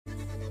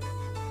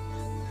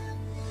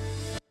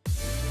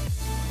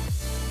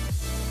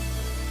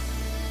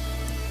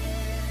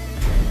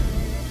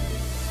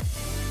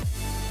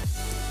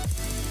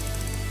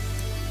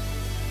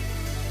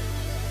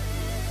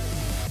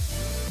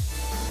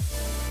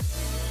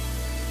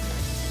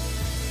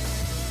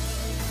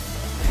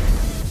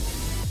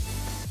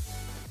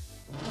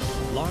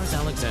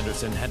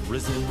Alexandersson had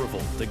risen in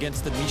revolt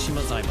against the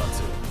Mishima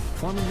Zaibatsu,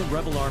 forming the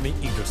rebel army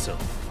Yggdrasil.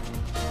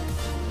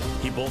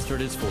 He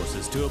bolstered his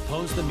forces to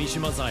oppose the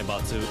Mishima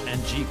Zaibatsu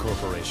and G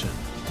Corporation.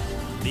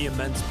 The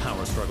immense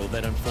power struggle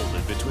that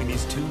unfolded between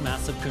these two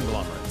massive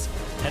conglomerates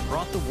had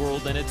brought the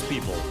world and its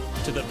people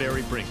to the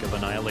very brink of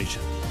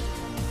annihilation.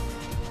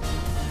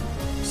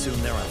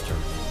 Soon thereafter,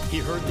 he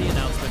heard the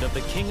announcement of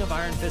the King of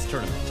Iron Fist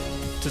tournament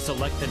to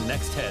select the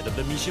next head of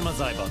the Mishima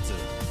Zaibatsu.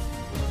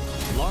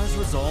 Lars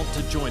resolved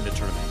to join the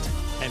tournament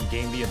and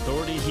gain the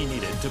authority he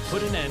needed to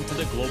put an end to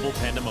the global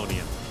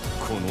pandemonium.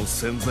 この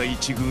千載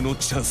一遇の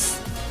チャンス、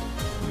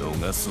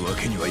逃すわ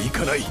けにはい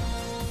かない。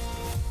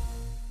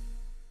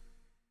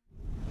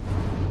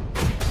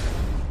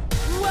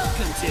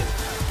Welcome to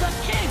the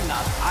King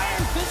of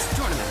Iron Fist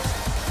tournament.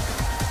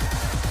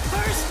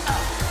 First up.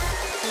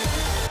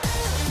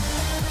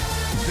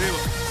 では、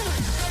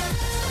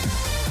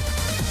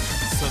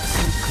作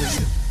戦開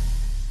始。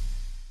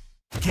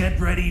Get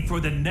ready for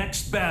the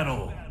next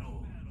battle.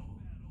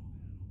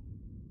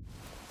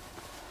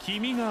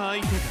 君が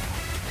相手だ。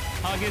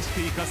激し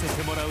く行かせ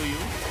てもらうよ。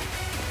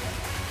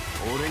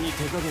俺に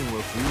手加減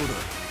は不要だ。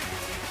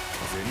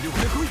全力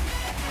で来い。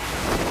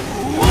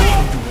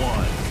Round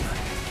one.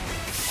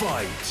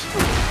 Fight.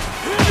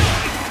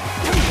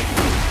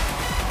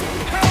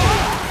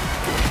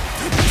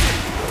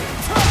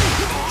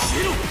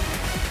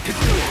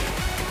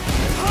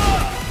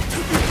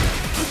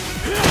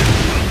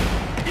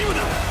 今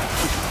だ。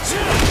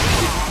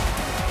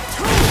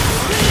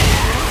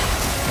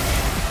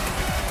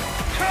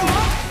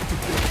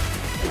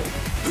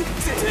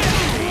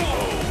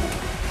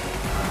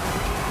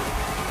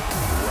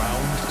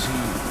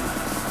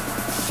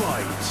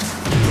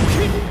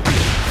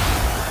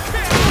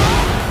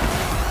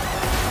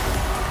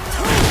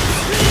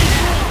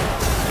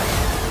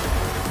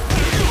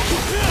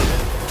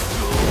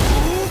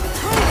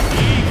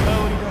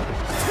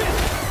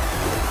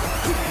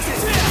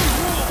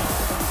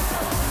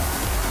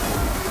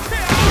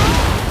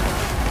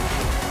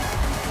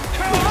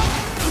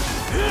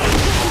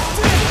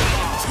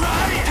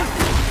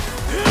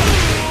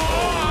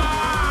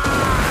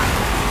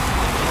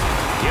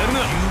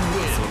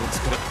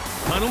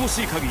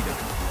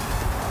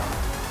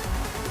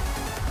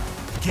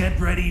Get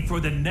ready for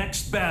the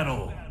next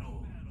battle.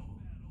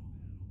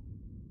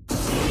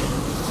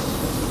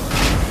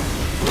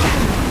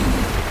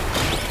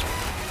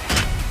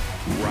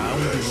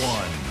 Round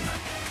one.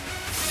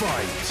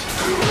 Fight.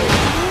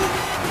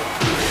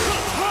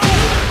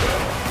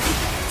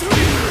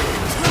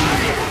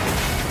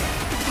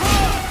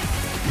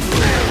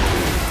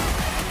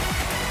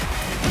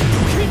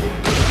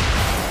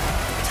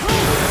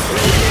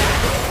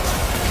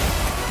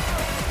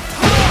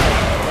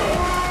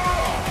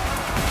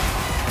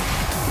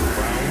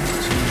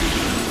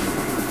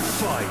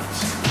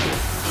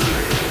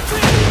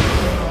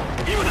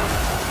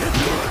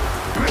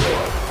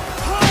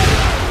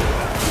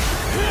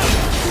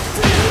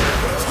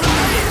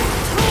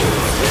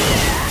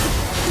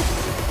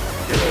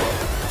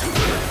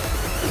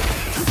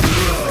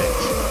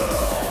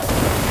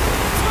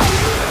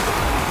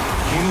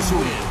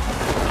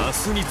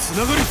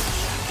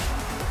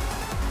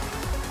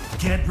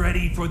 Get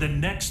ready for the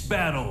next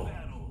battle.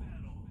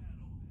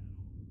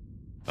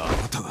 あ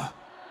なたが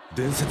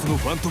伝説の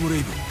ファントムレ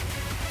イブン。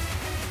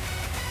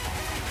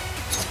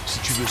Si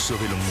tu veux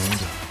sauver le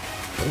monde,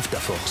 prouve ta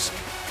force.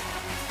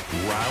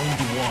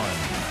 Round one.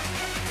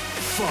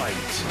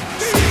 Fight.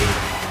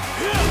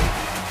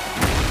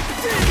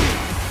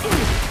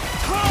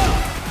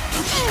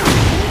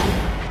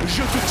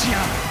 Je te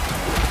tiens.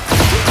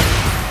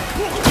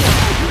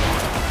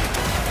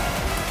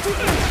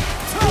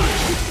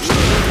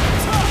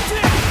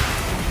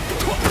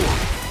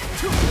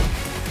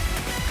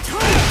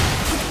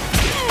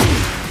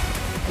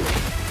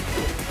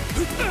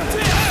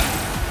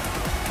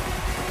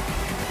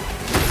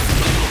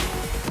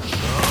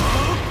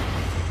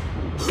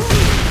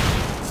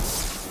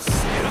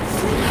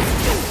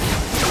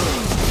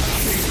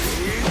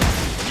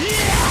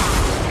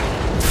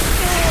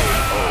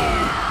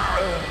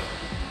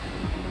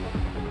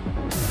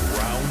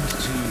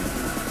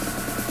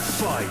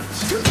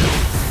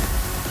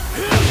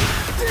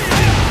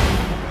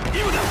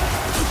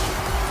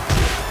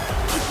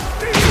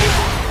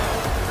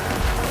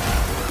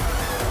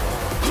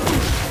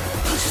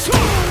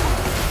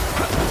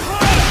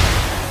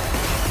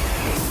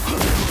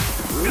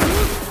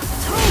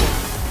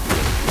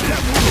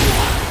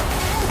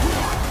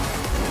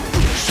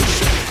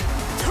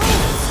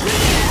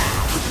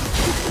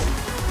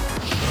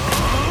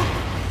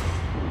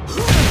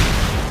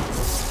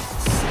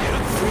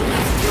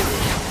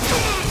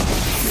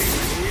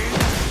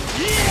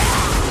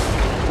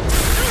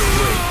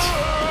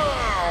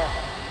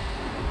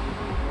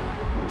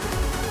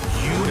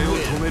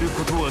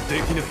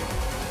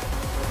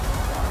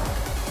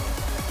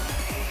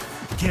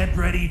 Get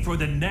ready for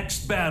the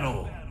next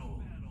battle.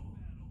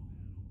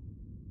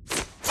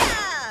 Soy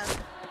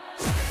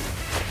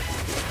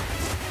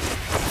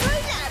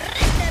la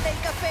reina del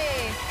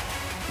café.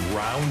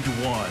 Round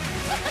one.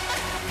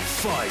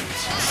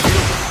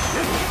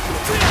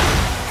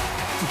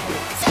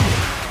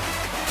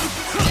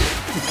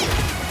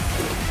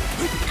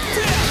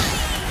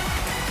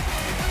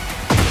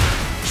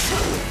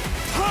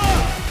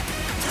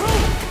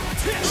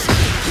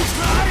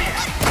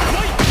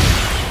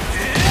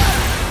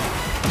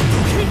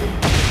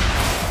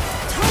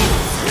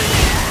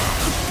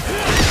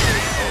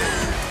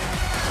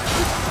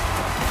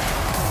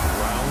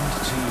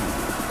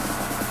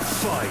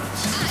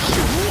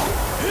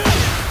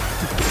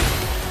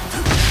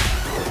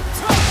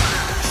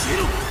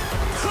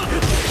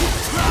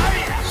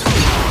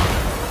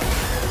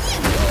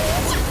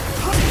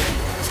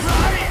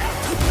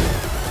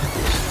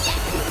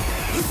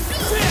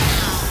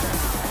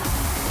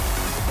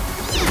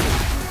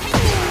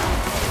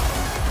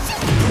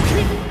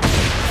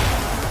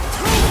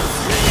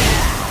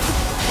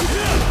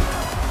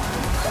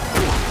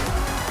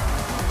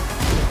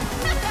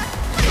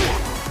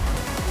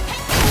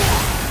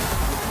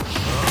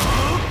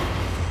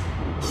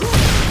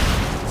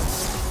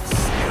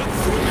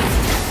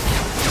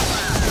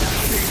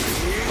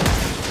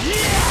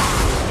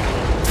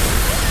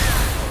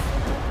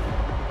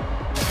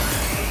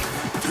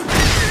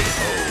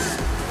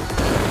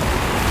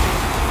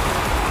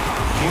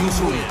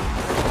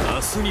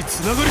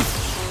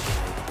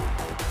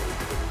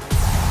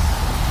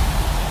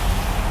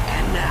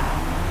 And now,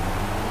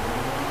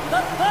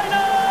 the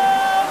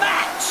final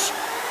match!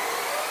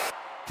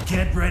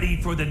 Get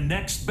ready for the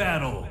next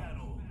battle.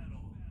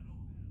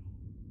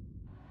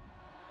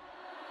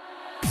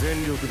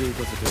 全力で行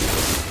かせて。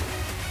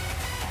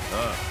あ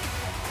あ、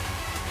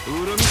恨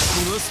みっこ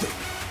なしだ。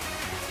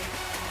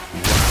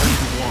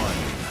Round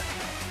 1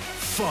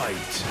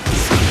 Fight!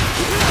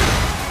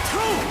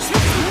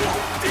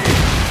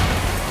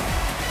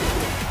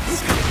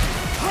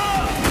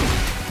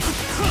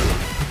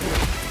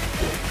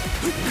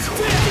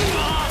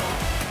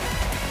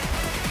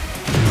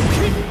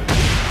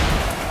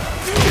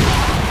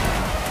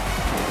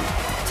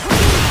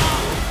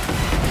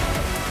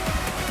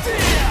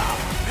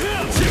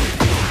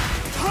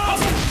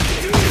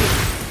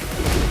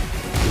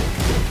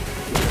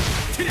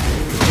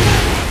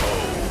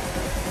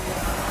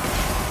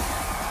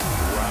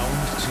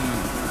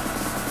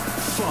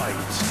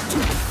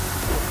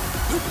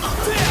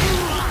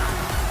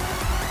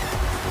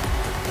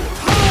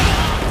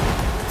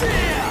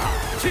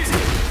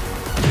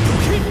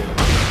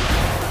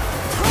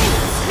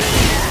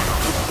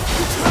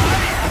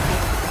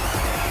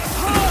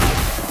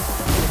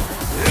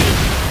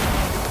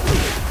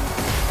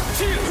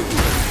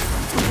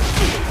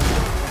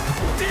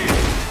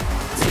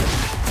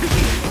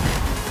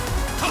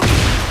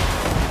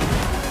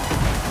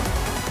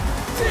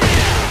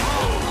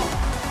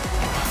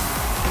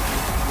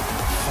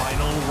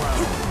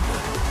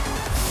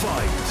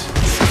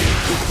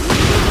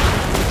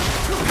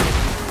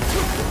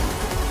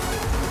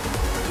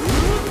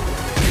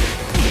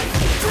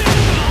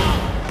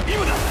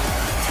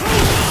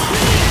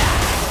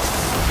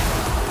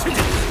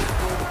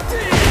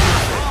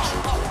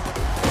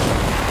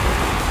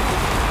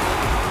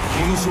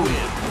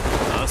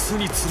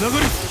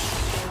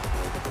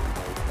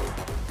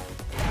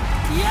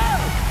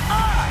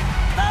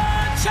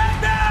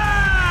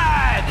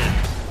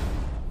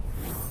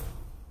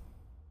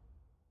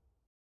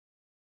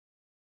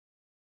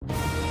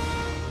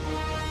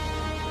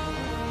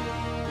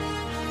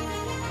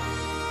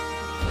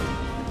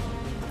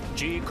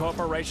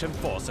 Corporation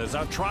forces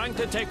are trying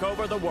to take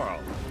over the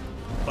world,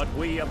 but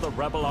we of the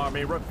Rebel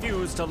Army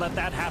refuse to let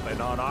that happen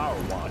on our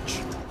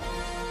watch.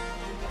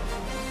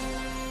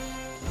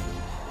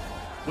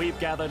 We've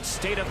gathered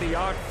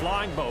state-of-the-art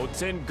flying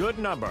boats in good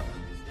number.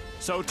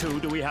 So too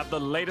do we have the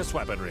latest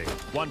weaponry,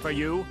 one for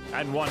you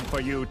and one for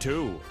you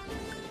too.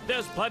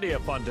 There's plenty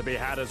of fun to be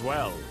had as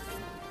well.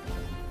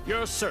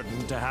 You're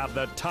certain to have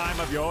the time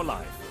of your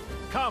life.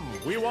 Come,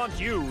 we want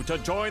you to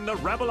join the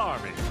Rebel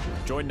Army.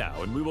 Join now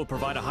and we will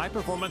provide a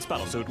high-performance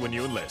battlesuit when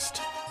you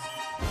enlist.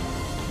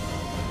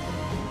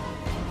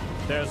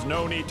 There's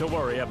no need to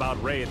worry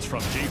about raids from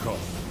G-Corp.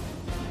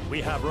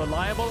 We have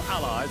reliable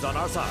allies on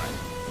our side.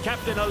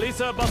 Captain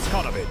Elisa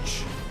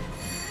Boskonovich.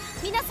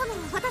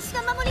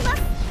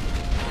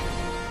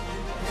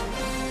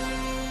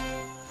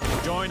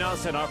 Join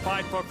us in our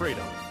fight for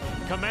freedom.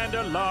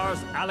 Commander Lars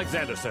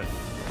Alexandersson.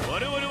 我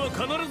々は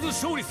必ず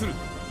勝利する。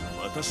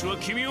私は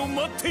君を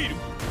待っている。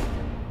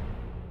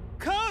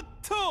カッ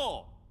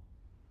ト。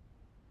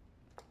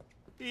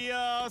い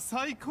やー、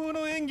最高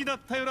の演技だっ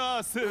たよ、ラ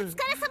ース。お疲れ様で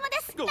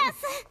す、ラー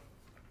ス。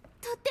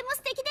とっても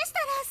素敵でした、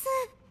ラ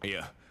ース。い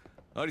や、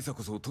アリサ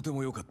こそとて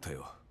も良かった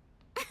よ。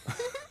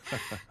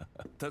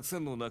たくさ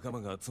んの仲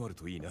間が集まる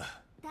といいな。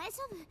大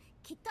丈夫、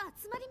きっと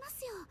集まりま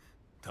すよ。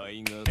隊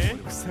員が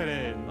集ま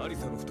ればアリ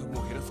サの負担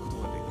も減らすこと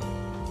ができる。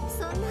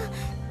そんな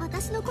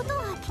私のこと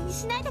は気に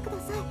しないでくだ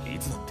さい。い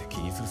つだって気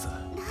にするさ。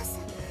ラース、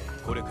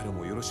これから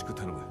もよろしく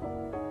頼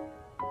む。